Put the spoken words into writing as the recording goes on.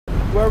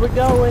Where are we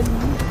going?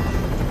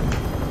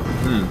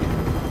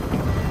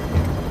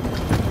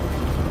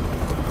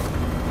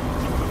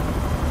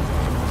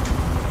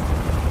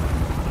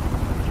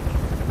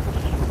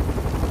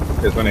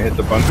 You guys want to hit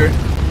the bunker?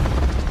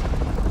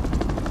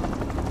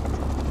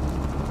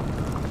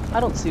 I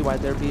don't see why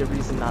there'd be a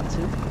reason not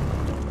to.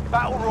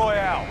 Battle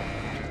Royale.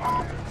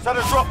 Set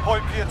a drop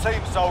point for your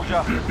team,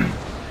 soldier.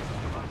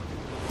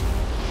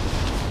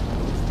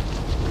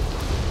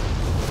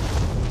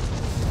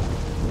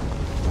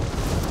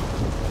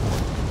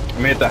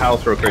 Let me hit the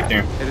house real quick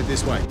here. Headed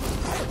this way.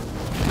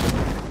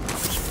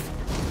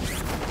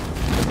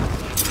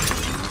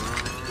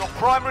 Your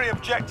primary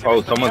objective Oh,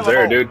 is to someone's kill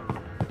there, them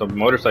all. dude. The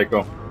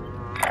motorcycle.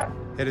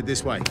 Headed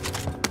this way.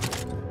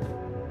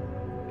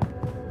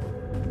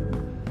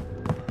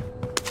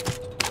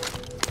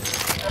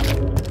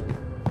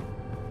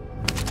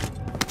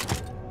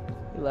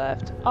 He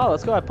left. Oh,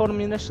 let's go. I pulled him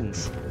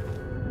munitions.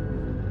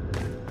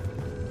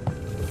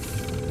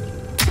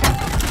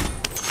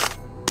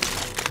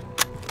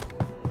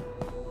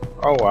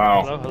 Oh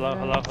wow.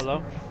 Hello.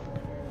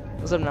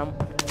 What's up now?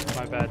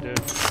 My bad,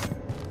 dude.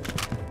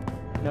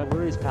 No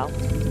worries, pal.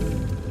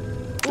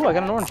 Ooh, I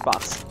got an orange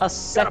box. A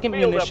second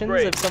field munitions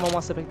upgrade. if someone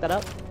wants to pick that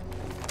up.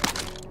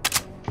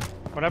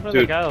 What happened to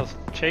the Dude. guy that's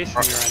chasing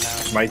me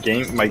right now?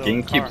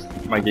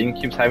 My game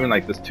keeps having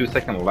like this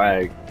 2-second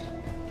lag.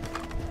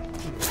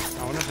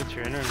 I wonder if it's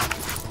your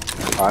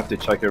internet. I'll have to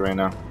check it right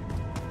now.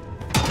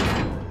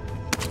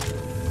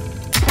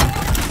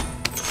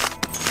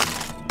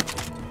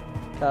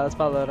 Let's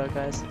follow that out,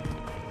 guys.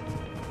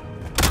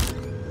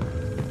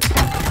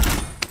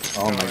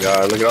 Oh my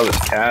god, look at all this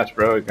cash,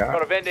 bro.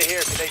 Got a vendor here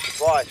if you need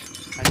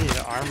supplies. I need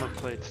armor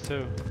plates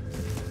too.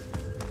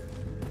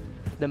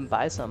 Then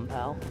buy some,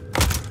 pal.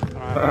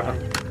 I don't have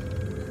money.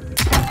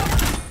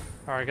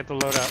 Alright, get the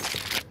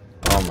loadout.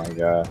 Oh my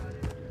god.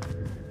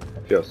 I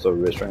feel so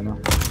rich right now.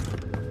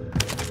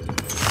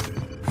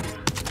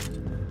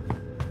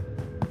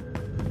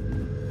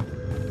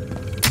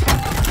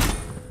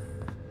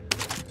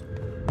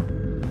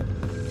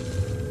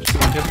 Should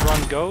we just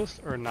run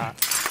ghost or not?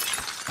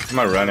 I'm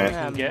gonna run it.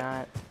 Yeah, I'm get-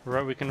 not.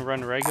 We can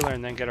run regular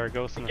and then get our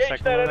ghost in the Engage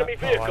second that loadout. enemy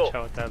Oh, vehicle. watch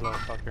out with that little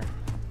fucker.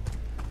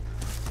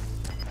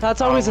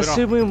 That's always we don't-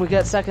 assuming we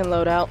get second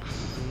loadout.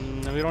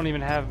 We don't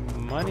even have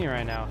money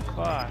right now.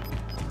 Fuck.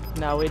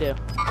 No, we do.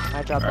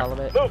 I dropped all of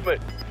it.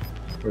 Movement.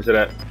 Where's it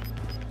at?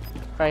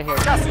 Right here.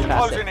 Gas is You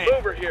passed closing it. in.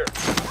 Over here.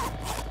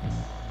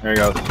 There he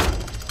goes.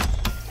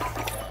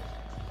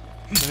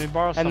 Let me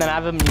borrow some. And then I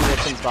have a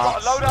munitions Got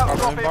box. a loadout Let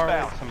drop me borrow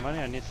inbound. some money.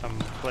 I need some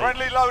plates.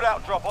 Friendly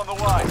loadout drop on the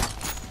way.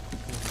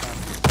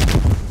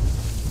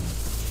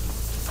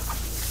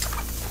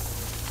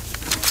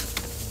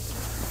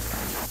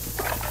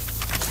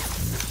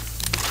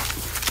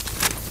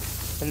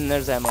 And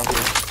there's ammo here.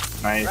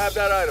 Grab Nice.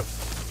 that item.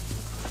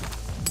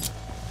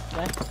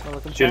 Okay, we're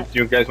looking Do set.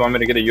 you guys want me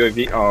to get a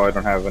UAV? Oh, I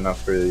don't have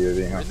enough for the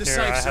UAV, huh? In the Here, safe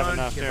I have zone.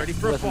 enough Get here. ready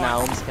for a With fight.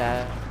 Naum's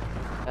cash.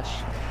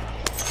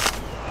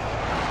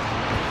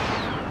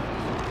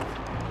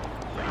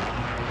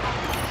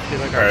 See,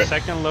 like our Alright.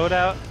 second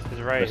loadout is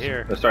right Let's,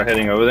 here. let's start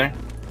heading over there.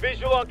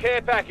 Visual on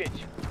care package.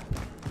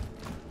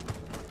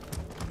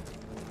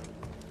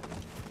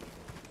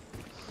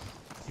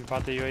 You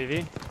bought the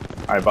UAV?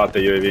 I bought the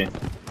UAV.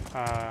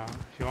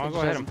 If you want to go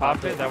It ahead and doesn't pop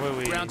pop it, it. that way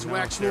we Round to know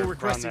if actual, they're on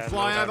requesting that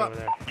flyover. loadout over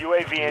there.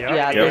 UAV Yep. entry.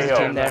 Yeah, Yep. there's a Yep.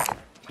 team there.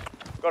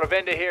 Got a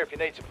vendor here if you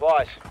need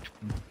supplies.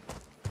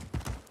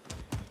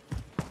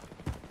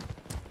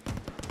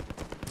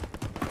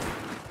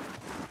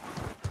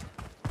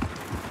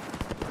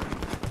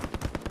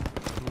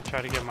 I'm gonna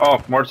try to get my.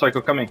 Oh,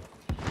 motorcycle coming.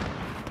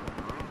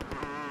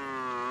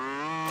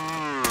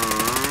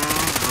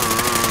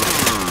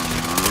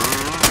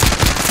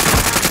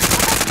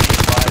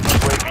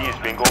 UAV is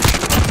bingo.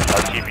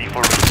 LTV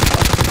for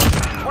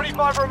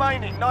 25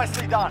 remaining.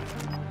 Nicely done.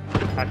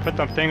 I put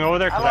the thing over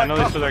there because I know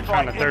these are like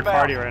kind of third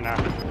party right now.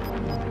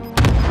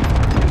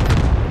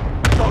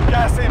 Got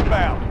gas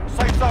inbound.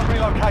 Safe zone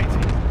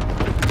relocated.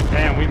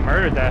 Damn, we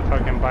murdered that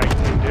fucking bike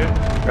too, dude.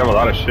 We have a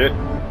lot of shit.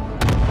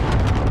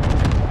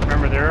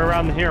 Remember, they're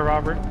around here,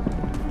 Robert.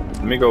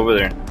 Let me go over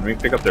there. Let me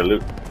pick up their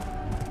loot.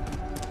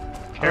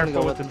 Careful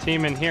go with the with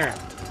team in here.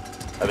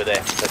 over there.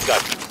 Let's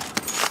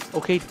go.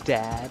 Okay,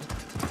 Dad.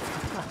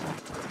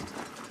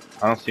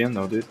 I don't see him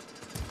though, dude.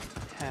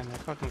 Damn, they're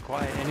fucking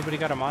quiet. Anybody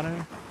got a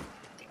monitor?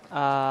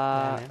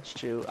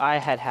 Shoot. I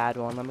had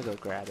one. Let me go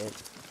grab it.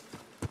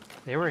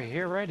 They were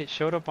here, right? It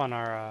showed up on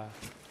our.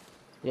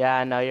 Yeah,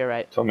 I know, you're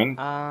right. So, man.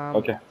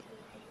 Okay.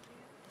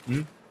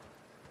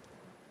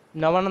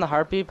 No one on the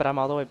heartbeat, but I'm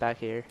all the way back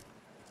here.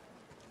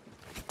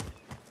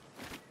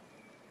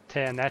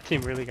 Damn, that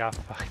team really got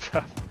fucked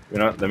up. You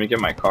know what? Let me get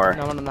my car.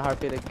 No one on the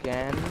heartbeat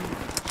again.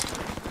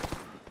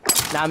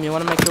 Nam, you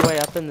want to make your way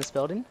up in this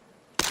building?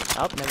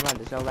 Oh, never mind.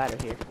 There's no ladder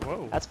here.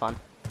 Whoa. That's fun.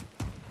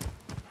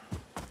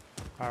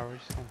 Alright, we're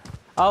just gonna.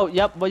 Oh,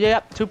 yep. Well,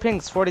 yep. 2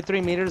 pings,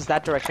 43 meters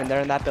that direction.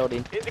 They're in that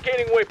building.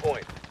 Indicating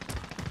waypoint.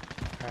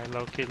 Alright,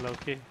 low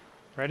key.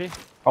 Ready?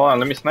 Hold on,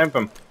 let me snipe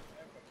him.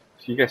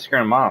 So you guys scare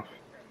him off.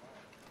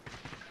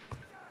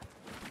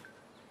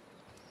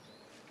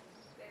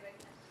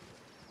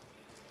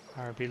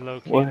 Alright, be low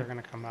key. What? They're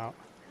gonna come out.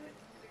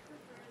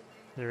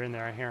 They're in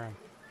there. I hear them.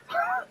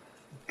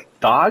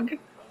 Dog?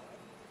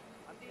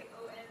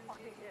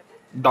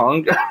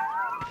 Dong?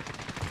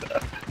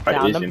 Probably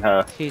Downed Asian, him.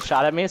 huh? He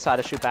shot at me, so I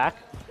had to shoot back.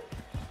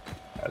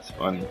 That's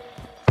funny.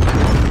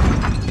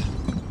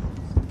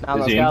 Now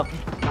Is let's he go.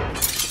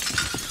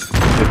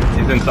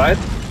 He's inside?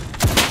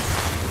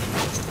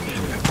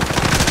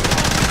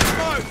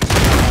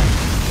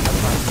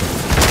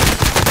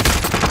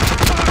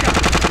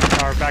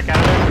 Alright, back out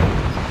of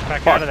there.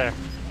 Back out of there.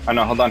 I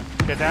know, hold on.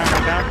 Get down,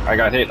 get down. I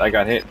got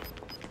hit.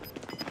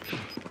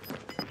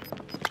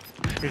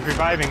 He's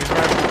reviving, he's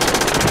reviving.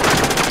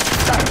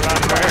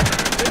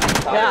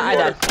 Yeah, I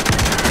died.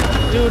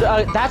 Dude,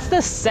 that's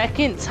the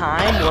second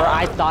time where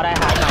I thought I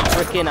had my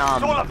freaking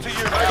It's all up to you.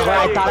 where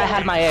I thought I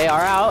had my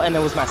AR out and it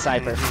was my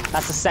sniper.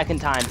 That's the second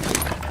time.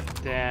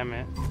 Damn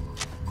it.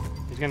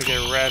 He's gonna get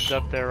revved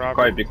up there, Robert.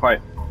 Quiet, be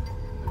quiet.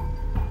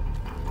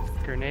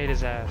 Grenade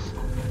his ass.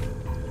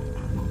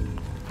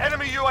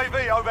 Enemy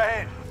UAV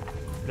overhead.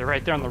 They're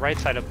right there on the right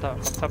side, up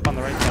top on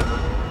the right side.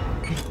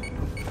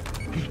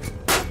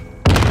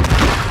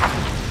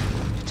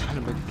 Ton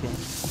of big game.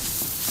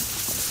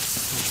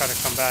 I'm trying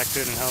to come back,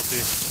 dude, and help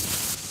you.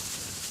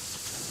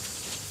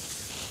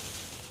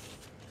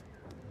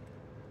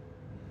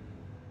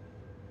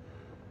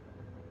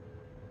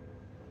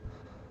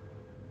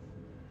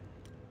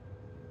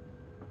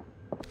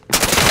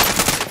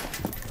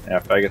 Yeah,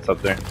 faggots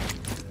up there.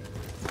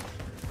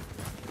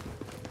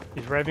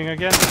 He's revving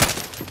again.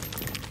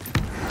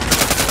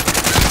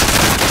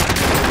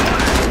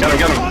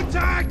 Get him!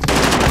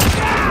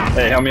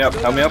 Hey, help me up,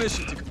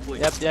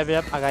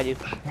 Yep. I got you.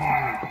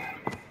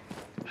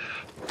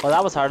 Well,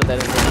 that was harder than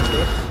it needed to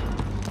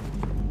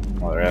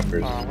be. Oh, they're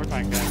effers. Oh, where's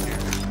my gun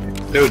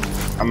here? Dude,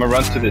 I'm gonna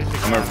run to this.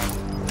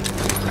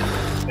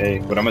 Hey,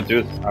 what I'm gonna do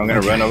is I'm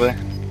gonna run over there.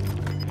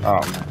 Oh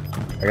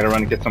man, I gotta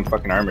run and get some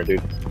fucking armor,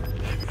 dude.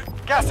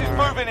 Gas is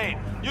moving in.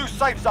 New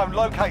safe zone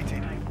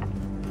located.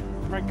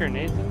 My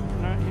grenades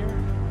not here?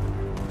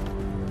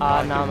 No,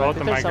 I both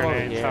think of my there's some over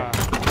grenades, here. huh?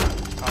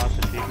 Oh, it's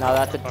a decoy. No,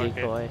 that's a Fuck it.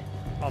 decoy.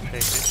 I'll take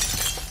it.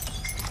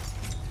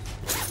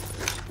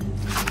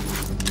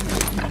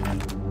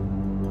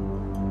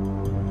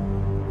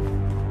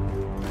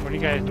 What do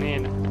you guys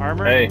need?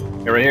 Armor? Hey,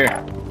 you're right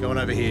here. Going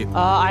over here.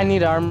 I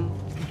need armor.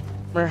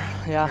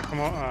 Yeah. Come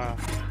on.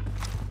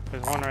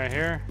 There's one right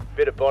here.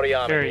 Bit of body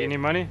armor Here, here. you need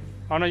money?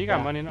 Oh no, you got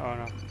Yeah. money. No, oh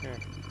no. Here.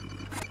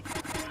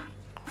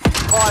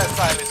 Fire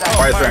sale is out.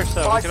 Fire Fire sale.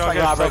 sale. We can all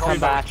get Robert, yourself come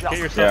back. revive. Get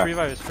yourself Yeah.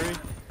 revive. It's free.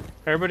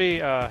 Everybody,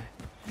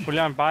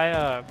 Julian,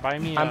 buy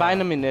me. I'm buying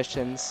the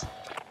munitions.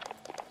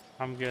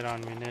 I'm good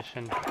on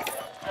munition.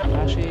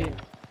 Actually,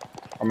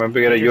 I'm gonna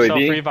get a Get yourself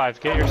UAV. revive.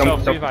 Get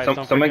yourself revive.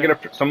 Don't Someone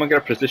forget. someone get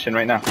a precision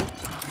right now. Buy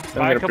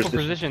Someone a get couple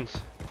positions.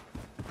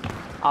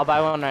 I'll buy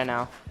one right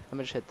now. I'm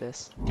gonna just hit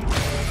this.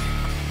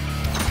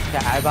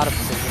 Yeah, I bought a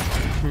position.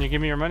 Can you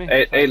give me your money?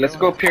 Hey, let's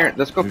go peer.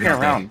 Let's go We peer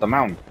got around the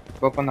mound.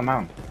 Go up on the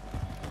mound.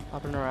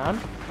 Hopping around.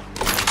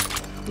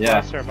 Yeah,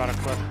 Cluster, about a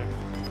cluster.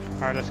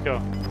 Alright, let's go.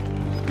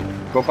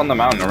 go up on the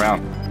mountain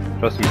around.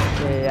 Trust me.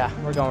 Yeah.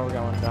 We're going.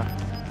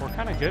 We're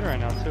kind of good right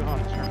now, too, huh?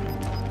 This round?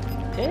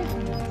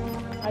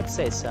 Yeah, I'd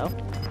say so.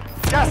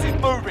 Gas is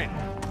moving.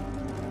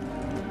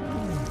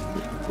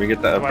 We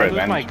get the Do upper I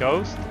lose my advantage.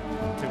 ghost?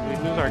 Did we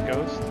lose our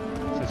ghost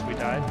since we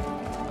died?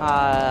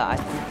 I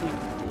think we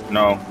did.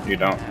 No, you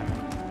don't.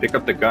 Pick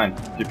up the gun.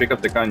 If you pick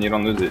up the gun, you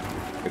don't lose it.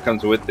 It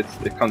comes with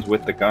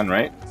the gun,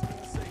 right?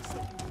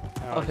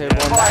 Oh, Okay, yeah.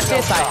 well in that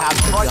case I have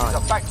the Prices gun.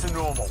 are back to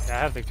normal. Yeah, I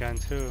have the gun,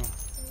 too.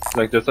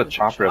 Like there's a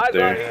chopper up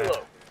there.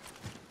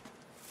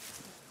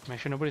 Make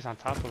sure nobody's on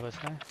top of us,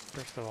 eh?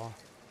 First of all.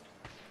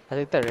 I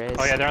think there is.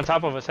 Oh yeah, they're on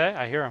top of us, eh?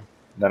 I hear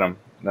them.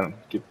 Let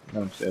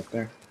them stay up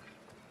there.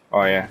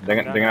 Oh yeah, they're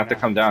gonna have to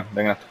come down.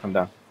 They're gonna have to come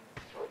down.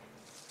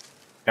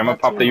 I'm gonna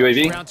pop the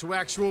UAV. Round to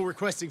actual,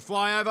 requesting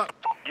flyover.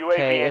 UAV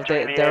Okay, if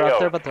entering the they're AO. up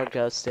there, but they're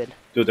ghosted.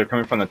 Dude, they're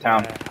coming from the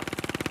town.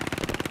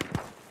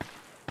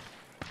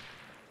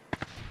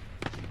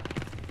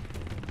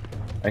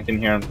 I can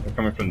hear them. They're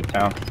coming from the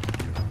town.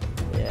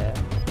 Yeah.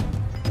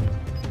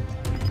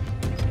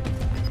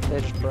 They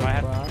just broke Might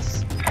have-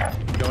 across.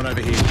 Going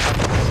over here.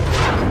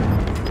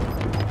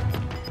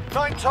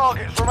 9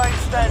 targets remain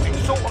standing.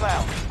 Sort them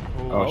out.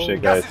 Oh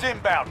shit, Gas guys. is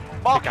inbound.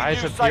 The Marking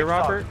guys new up safe here, zone.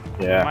 Robert?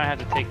 We might Yeah. have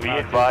to take Be them out.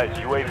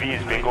 advised, UAV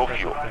is bingo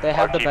fuel. They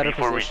have the RTB better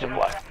for position.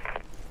 resupply.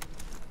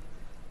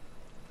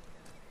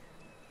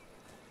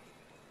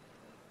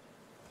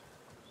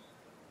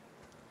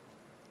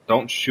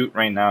 Don't shoot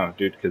right now,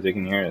 dude, because they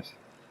can hear us.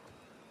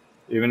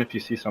 Even if you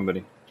see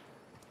somebody.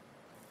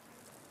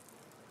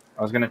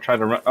 I was gonna try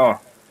to run. Oh,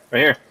 right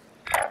here.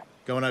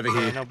 Going over I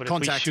here. know, but if we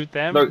Contact. shoot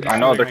them, Look, I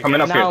know they're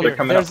coming up here. Now, They're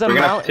coming up. there's a We're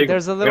gonna have mount. to take.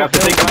 There's a We're little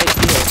gonna have to hill take. right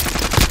here.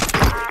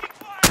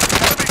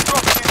 Enemy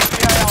dropping into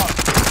the AR.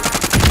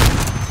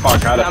 Fuck,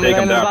 I gotta I'm take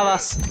them landing above down.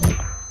 us.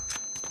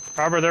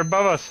 Robert, they're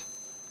above us.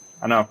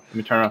 I know. Let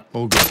me turn around.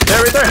 All good.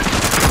 There, right there.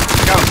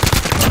 I got him.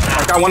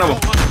 I got one of them.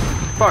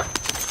 Fuck.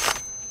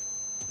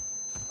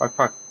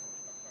 Fuck.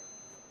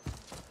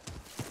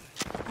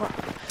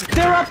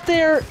 They're up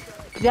there.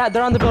 Yeah,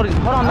 they're on the building.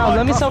 Hold on, now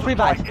let me self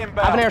revive. I have an Get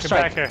back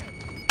airstrike. here.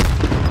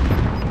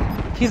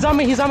 He's on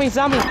me. He's on me. He's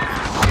on me. No way,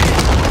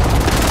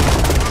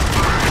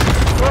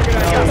 dude.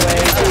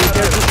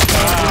 They're just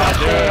camping up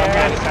Dude, I'm there.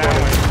 getting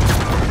sandwiched.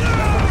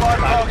 5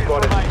 targets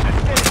remaining.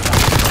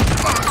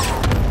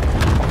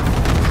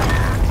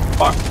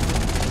 Fuck.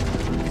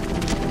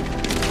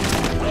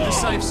 The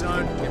safe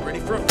zone. Get ready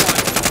for a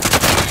fight.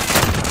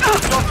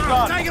 Job's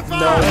done. Take a fight.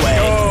 No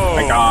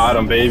way. I got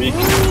him, baby.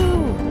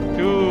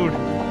 Dude,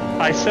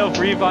 I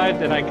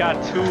self-revived and I got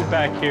 2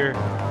 back here.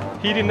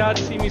 He did not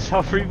see me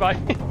self-revive.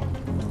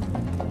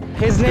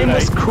 His name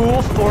was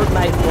Cool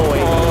Fortnite Boy.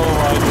 Oh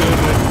my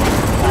goodness.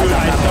 Dude, I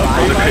That was a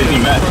self-revived crazy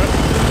match. him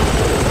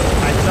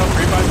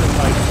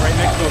like right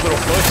next to a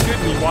little bush, dude,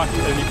 and he walked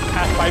and he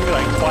passed by me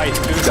like twice,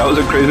 dude. That was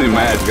a crazy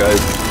match, guys.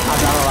 I'm not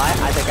gonna lie,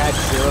 I think I had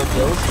 0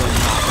 kills, so I'm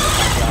not gonna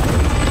talk about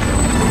it.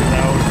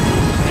 That was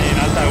insane.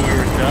 I thought we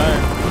were done.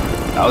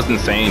 That was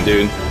insane,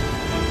 dude.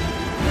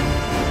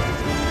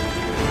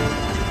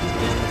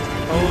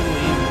 Holy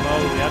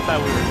moly, I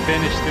thought we were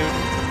finished, dude.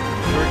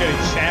 We were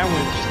getting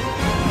sandwiched.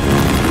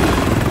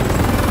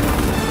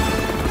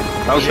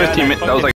 That was Yeah, 15 minutes. That was like